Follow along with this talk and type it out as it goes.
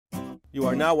You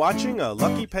are now watching a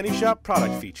Lucky Penny Shop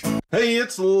product feature. Hey,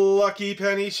 it's Lucky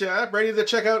Penny Shop, ready to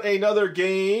check out another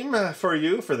game for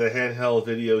you for the Handheld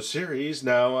video series.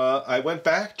 Now, I went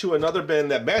back to another bin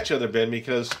that matched other bin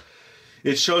because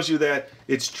it shows you that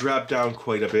it's dropped down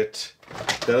quite a bit.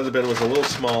 The other bin was a little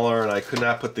smaller and I could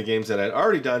not put the games that I'd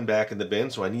already done back in the bin,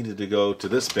 so I needed to go to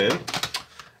this bin.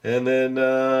 And then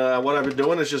what I've been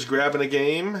doing is just grabbing a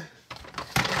game,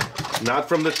 not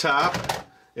from the top,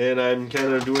 and I'm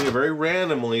kind of doing it very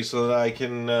randomly so that I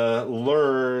can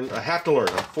learn. I have to learn.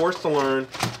 I'm forced to learn.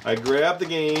 I grab the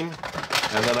game,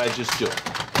 and then I just do it.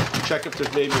 Check if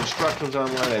there's maybe instructions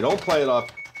online. I don't play it off.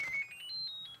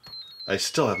 I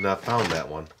still have not found that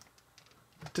one.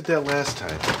 I did that last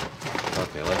time.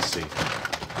 Okay, let's see.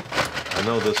 I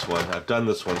know this one. I've done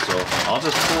this one, so I'll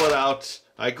just pull it out.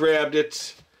 I grabbed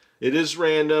it. It is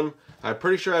random. I'm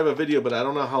pretty sure I have a video, but I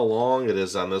don't know how long it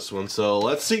is on this one. So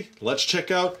let's see. Let's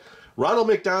check out Ronald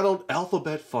McDonald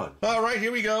Alphabet Fun. All right,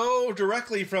 here we go.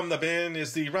 Directly from the bin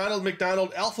is the Ronald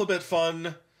McDonald Alphabet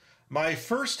Fun. My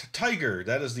first Tiger.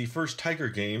 That is the first Tiger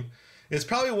game. It's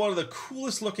probably one of the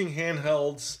coolest looking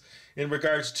handhelds in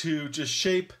regards to just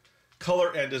shape,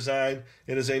 color, and design.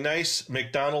 It is a nice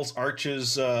McDonald's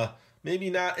arches,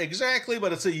 maybe not exactly,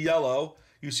 but it's a yellow.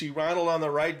 You see Ronald on the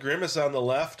right, Grimace on the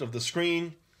left of the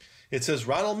screen. It says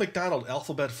Ronald McDonald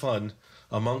Alphabet Fun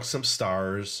among some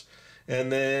stars.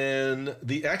 And then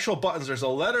the actual buttons, there's a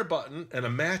letter button and a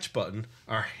match button,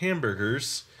 are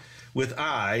hamburgers with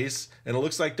eyes. And it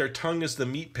looks like their tongue is the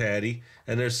meat patty.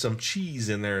 And there's some cheese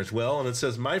in there as well. And it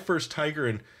says My First Tiger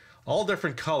in all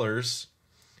different colors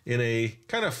in a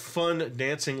kind of fun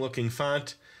dancing looking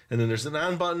font. And then there's an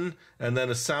on button and then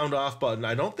a sound off button.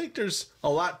 I don't think there's a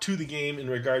lot to the game in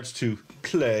regards to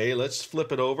play. Let's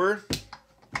flip it over.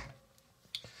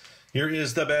 Here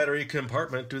is the battery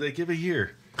compartment. Do they give a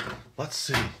year? Let's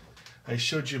see. I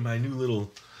showed you my new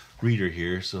little reader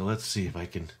here, so let's see if I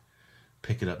can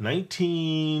pick it up.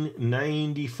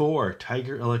 1994,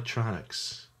 Tiger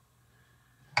Electronics.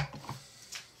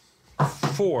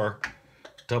 4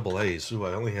 double A's. Ooh,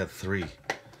 I only had 3.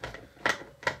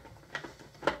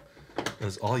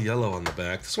 It's all yellow on the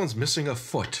back. This one's missing a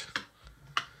foot,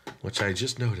 which I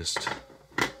just noticed.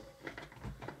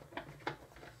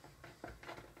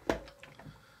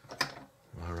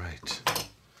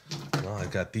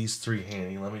 I've got these 3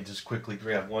 handy. Let me just quickly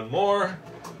grab one more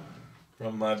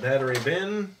from my battery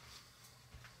bin.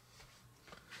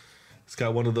 It's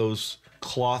got one of those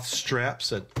cloth straps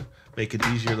that make it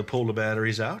easier to pull the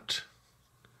batteries out.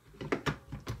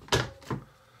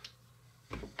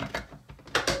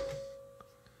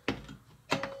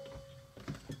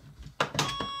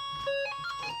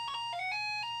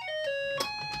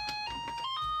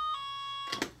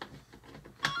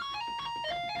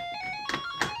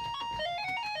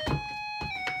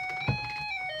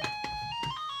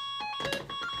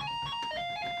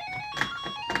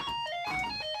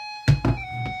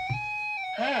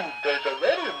 There's a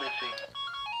letter missing.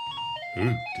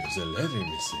 There's a letter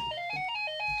missing.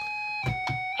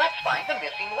 Let's find the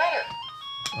missing letter.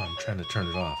 Oh, I'm trying to turn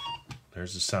it off.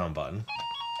 There's the sound button.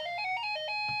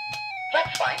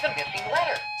 Let's find the missing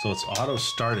letter. So it's auto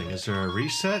starting. Is there a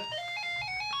reset?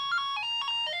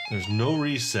 There's no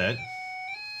reset.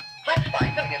 Let's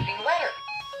find the missing letter.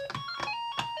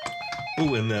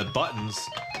 Ooh, and the buttons,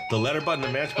 the letter button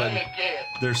and match button,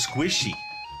 they're squishy.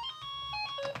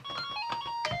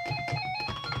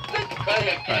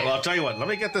 Alright, well, I'll tell you what. Let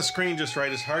me get the screen just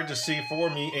right. It's hard to see for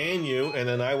me and you, and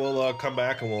then I will come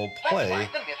back and we'll play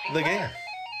the game.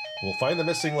 We'll find the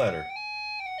missing letter.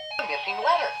 The missing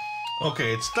letter.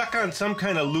 Okay, it's stuck on some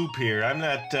kind of loop here. I'm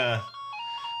not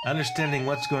understanding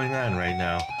what's going on right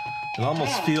now. It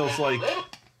almost feels like...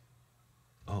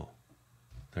 Oh,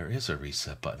 there is a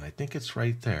reset button. I think it's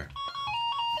right there.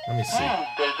 Let me see.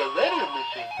 There's a letter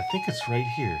missing. I think it's right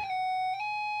here.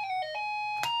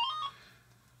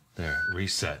 There,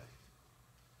 reset.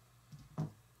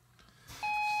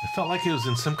 It felt like it was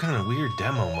in some kind of weird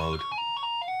demo mode.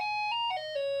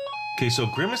 Okay, so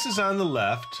Grimace is on the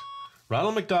left.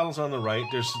 Ronald McDonald's on the right.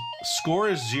 There's score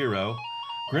is 0.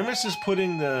 Grimace is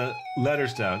putting the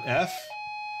letters down.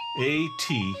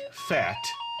 F-A-T, fat.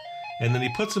 And then he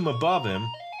puts them above him,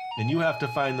 and you have to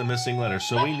find the missing letter.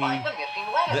 So we need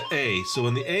the A. So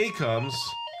when the A comes,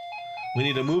 we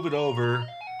need to move it over.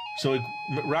 So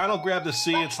Ronald grabbed the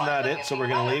C, it's not it, so we're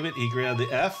going to leave it. He grabbed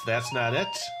the F, that's not it.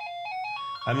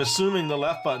 I'm assuming the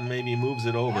left button maybe moves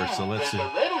it over, so let's see.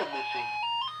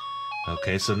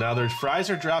 Okay, so now there's fries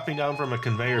are dropping down from a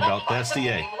conveyor belt. That's the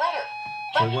A.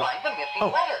 So,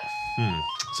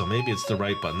 so maybe it's the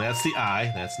right button. That's the I,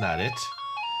 that's not it.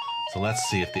 So let's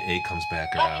see if the A comes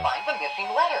back around.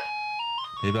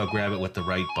 Maybe I'll grab it with the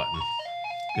right button.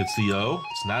 It's the O.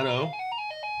 It's not O.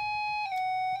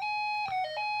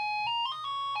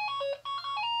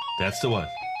 That's the one.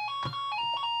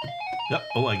 Yep.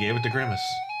 Oh, I gave it to Grimace.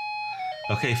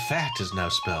 Okay, fat is now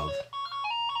spelled.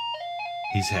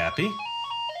 He's happy.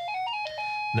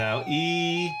 Now,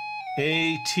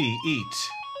 E-A-T, eat.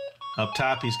 Up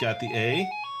top, he's got the A.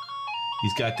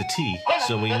 He's got the T.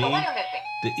 So we There's a need letter missing.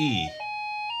 the E.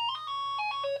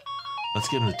 Let's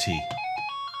give him the T.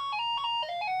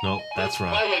 Nope, that's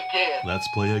wrong. Try again. Let's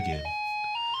play again.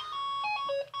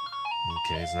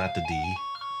 Okay, it's not the D.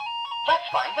 Let's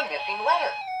find the missing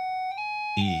letter.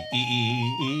 E.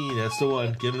 E. That's the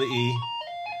one. Give him the E.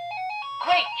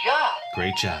 Great job.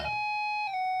 Great job.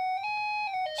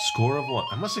 Score of 1.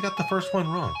 I must have got the first one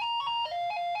wrong.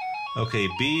 Okay,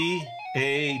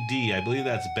 B-A-D. I believe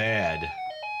that's bad.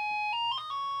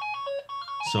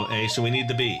 So A, so we need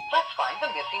the B. Let's find the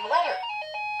missing letter.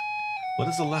 What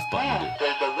does the left button do?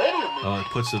 There's a letter missing. Oh,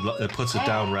 it puts it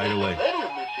down right away. There's a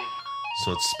letter missing.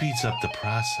 So it speeds up the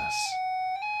process.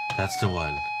 That's the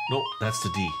one. Nope, that's the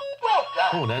D. Well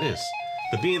done. Oh, that is.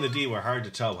 The B and the D were hard to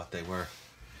tell what they were.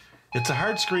 It's a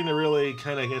hard screen to really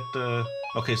kind of get the...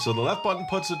 Okay, so the left button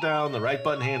puts it down, the right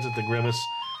button hands it to Grimace.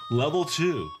 Level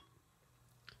 2.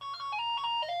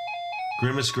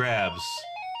 Grimace grabs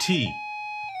T,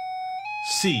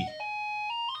 C,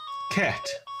 cat.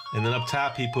 And then up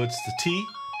top he puts the T,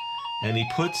 and he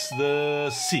puts the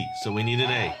C. So we need an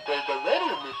A. There's a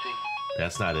letter missing.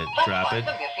 That's not it. Let's Drop find it.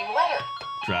 the missing letter.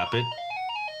 Drop it.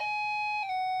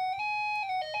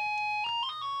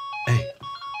 A.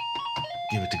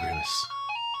 Give it to Grimace.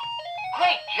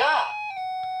 Great job.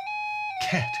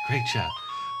 Cat, great job.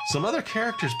 Some other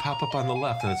characters pop up on the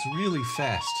left, and it's really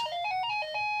fast.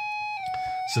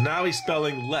 So now he's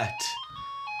spelling let.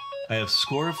 I have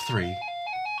score of 3,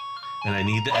 and I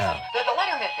need the L. There's a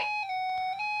letter missing.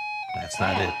 That's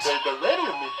not it. There's a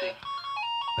letter missing.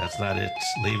 That's not it.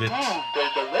 Leave it.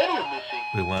 There's a letter missing.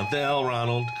 We want the L,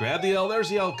 Ronald. Grab the L. There's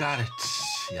the L. Got it.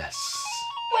 Yes.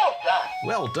 Well done.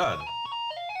 Well done.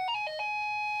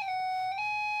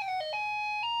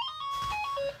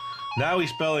 Now he's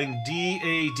spelling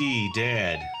D-A-D,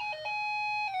 Dad.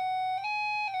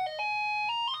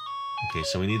 Okay,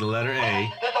 so we need the letter A.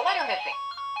 There's a letter missing.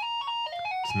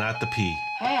 It's not the P.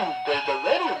 There's a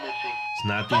letter missing. It's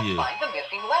not the Let's U. find the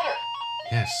missing letter.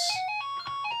 Yes.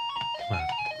 Come on.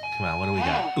 Come on, what do we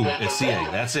got? Ooh, it's the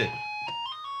A. That's it.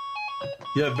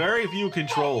 You have very few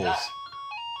controls.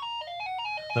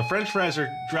 The French fries are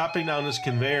dropping down this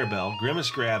conveyor belt.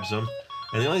 Grimace grabs them.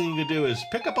 And the only thing you can do is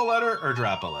pick up a letter or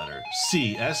drop a letter.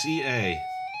 C, S-E-A.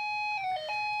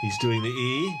 He's doing the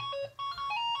E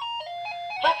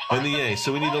Let's and find the A.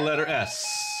 So we need the letter S.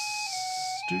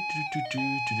 Drop it.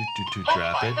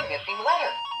 Let's find the missing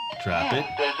letter. Drop it.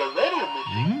 There's a letter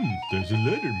missing. There's a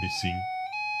letter missing.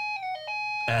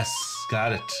 S.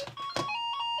 Got it.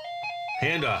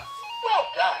 Hand off. Well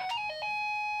done.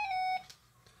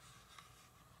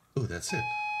 Ooh, that's it.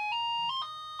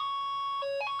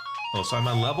 Oh, so I'm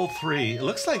on level 3. It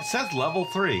looks like it says level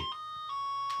 3.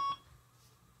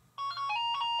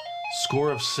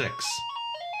 Score of 6.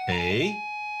 A,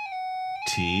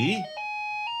 T,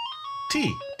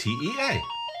 T, T-E-A.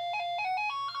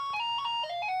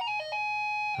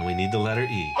 And we need the letter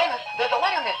E. Grimace, there's a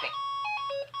letter missing.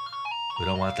 We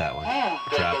don't want that one.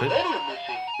 There's Drop a it. letter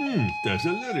missing. There's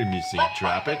a letter missing. Let's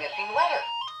Drop find it. the missing letter.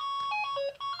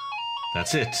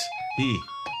 That's it. E.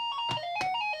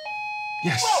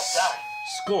 Yes. Well done.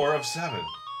 Score of 7.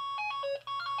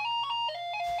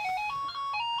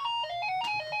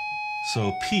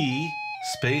 So P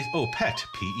space, oh, pet,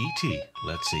 P-E-T.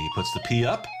 Let's see, he puts the P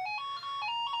up.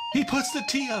 He puts the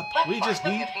T up. Let's We find just the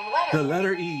need missing letter. the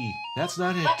letter E. That's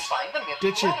not it. Let's find the missing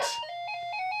Ditch letter. it.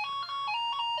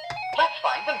 Let's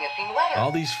find the missing letter.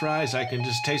 All these fries, I can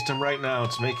just taste them right now.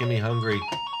 It's making me hungry.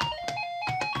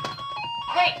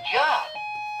 Great job.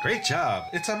 Great job.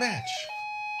 It's a match.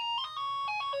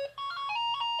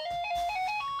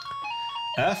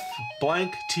 F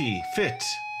blank T. Fit.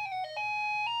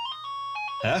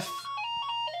 F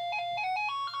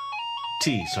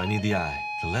T. So I need the I.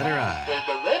 The letter I. There's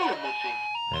a letter missing.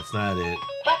 That's not it.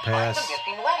 Let's Pass. find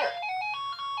the missing letter.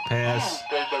 Pass.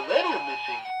 There's a letter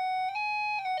missing.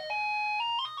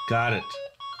 Got it.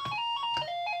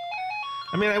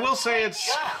 I mean, I will say it's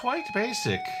quite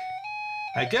basic.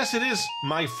 I guess it is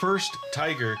my first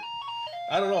Tiger.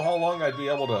 I don't know how long I'd be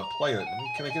able to play it.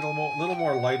 Can I get a little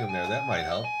more light in there? That might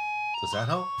help. Does that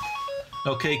help?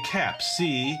 Okay, cap.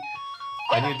 C.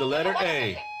 I need the letter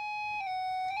A.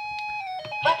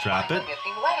 Let's Drop find it. the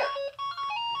missing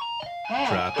letter.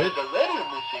 Drop it. There's a letter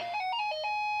missing.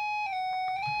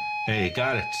 Hey,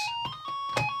 got it.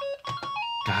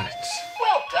 Got it.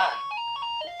 Well done.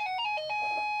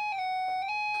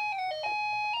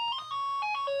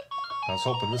 I was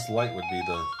hoping this light would be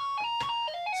the...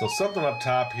 So something up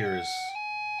top here is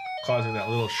causing that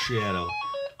little shadow.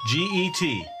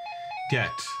 G-E-T.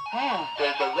 Get.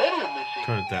 There's a letter missing.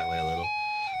 Turn it that way a little.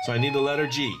 So I need the letter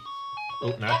G.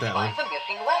 Oh, not that one. Let's find the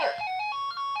missing letter.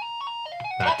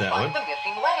 Not that one. Let's find the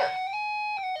missing letter.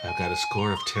 I've got a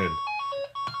score of 10.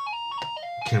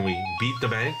 Can we beat the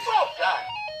bank? Well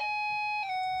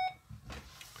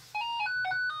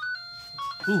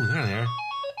done. Ooh, there they are.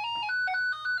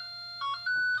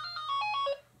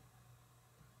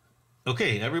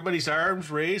 Okay, everybody's arms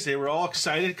raised. They were all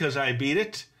excited because I beat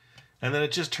it. And then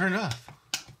it just turned off.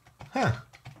 Huh.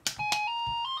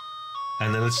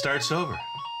 And then it starts over. All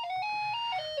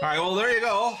right, well, there you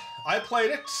go. I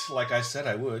played it like I said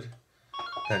I would.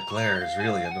 That glare is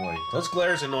really annoying. Those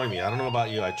glares annoy me. I don't know about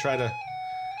you. I try to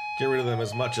get rid of them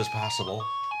as much as possible.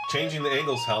 Changing the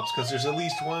angles helps because there's at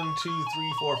least 1, 2,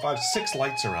 3, 4, 5, 6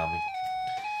 lights around me.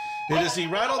 It is the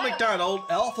Ronald McDonald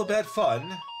Alphabet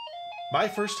Fun, My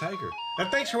First Tiger. And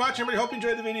thanks for watching, everybody. Hope you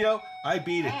enjoyed the video. I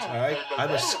beat it, all right?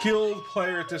 I'm a skilled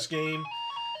player at this game.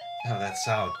 Oh, that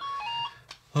sound.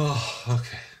 Oh,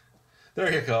 okay.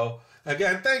 There you go.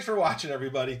 Again, thanks for watching,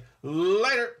 everybody.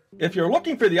 Later. If you're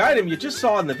looking for the item you just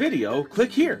saw in the video,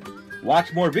 click here.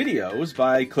 Watch more videos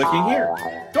by clicking here.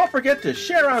 Don't forget to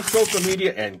share on social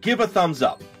media and give a thumbs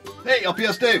up. Hey,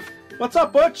 LPS-Dave. What's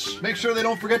up, Butch? Make sure they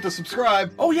don't forget to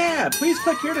subscribe. Oh yeah, please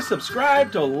click here to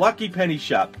subscribe to Lucky Penny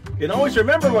Shop. And always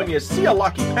remember, when you see a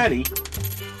lucky penny,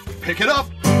 Pick it up.